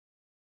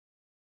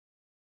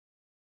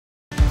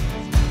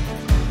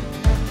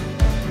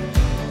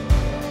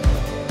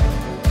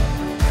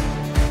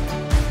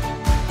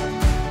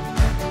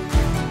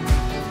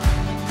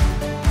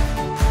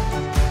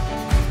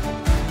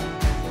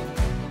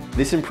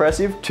This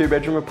impressive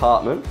 2-bedroom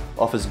apartment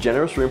offers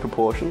generous room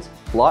proportions,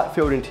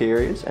 light-filled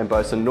interiors, and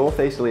boasts a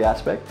northeasterly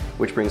aspect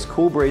which brings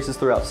cool breezes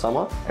throughout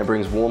summer and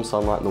brings warm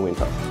sunlight in the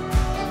winter.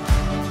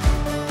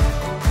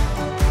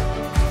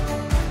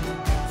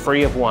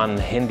 Free of One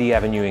Hendy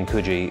Avenue in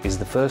Coogee is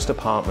the first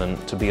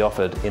apartment to be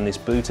offered in this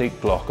boutique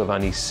block of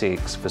only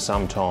 6 for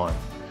some time.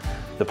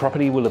 The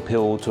property will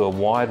appeal to a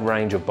wide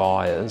range of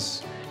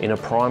buyers in a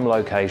prime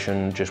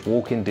location just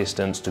walking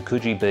distance to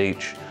Coogee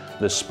Beach,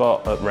 the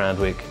Spot at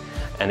Randwick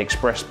and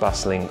express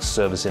bus links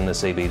servicing the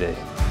CBD.